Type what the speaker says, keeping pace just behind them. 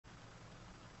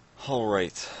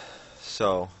Alright,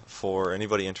 so for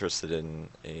anybody interested in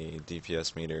a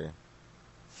DPS meter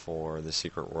for the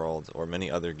Secret World or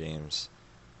many other games,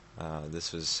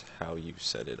 this is how you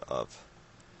set it up.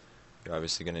 You're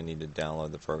obviously going to need to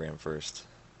download the program first,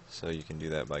 so you can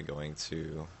do that by going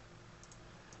to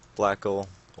Blackle,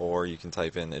 or you can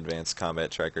type in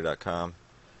advancedcombattracker.com.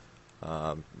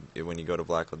 When you go to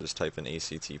Blackle, just type in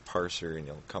ACT parser and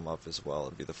you'll come up as well.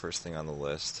 It'll be the first thing on the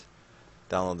list.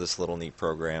 Download this little neat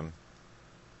program.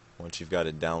 Once you've got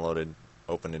it downloaded,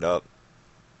 open it up.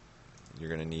 You're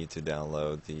going to need to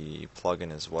download the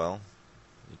plugin as well.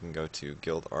 You can go to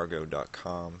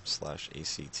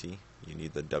guildargo.com/ACT. You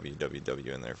need the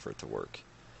www in there for it to work.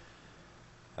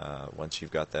 Once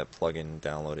you've got that plugin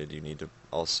downloaded, you need to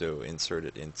also insert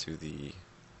it into the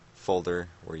folder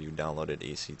where you downloaded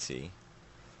ACT.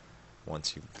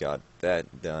 Once you've got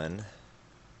that done,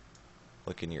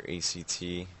 look in your ACT,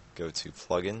 go to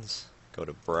plugins, go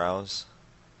to browse,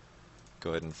 go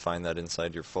ahead and find that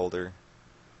inside your folder,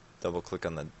 double click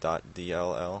on the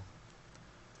 .dll.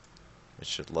 It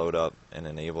should load up and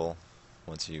enable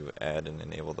once you add and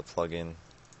enable the plugin.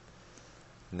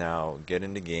 Now get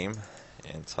into game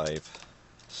and type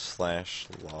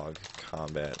 /logcombat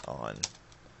on.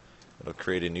 It'll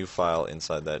create a new file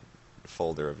inside that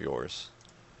folder of yours.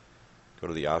 Go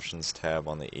to the options tab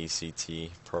on the ACT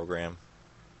program,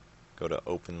 go to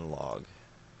open log.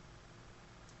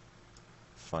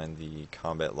 Find the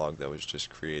combat log that was just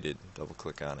created, double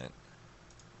click on it,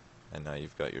 and now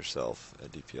you've got yourself a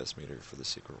DPS meter for the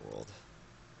Secret World.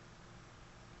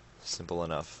 Simple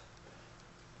enough.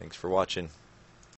 Thanks for watching.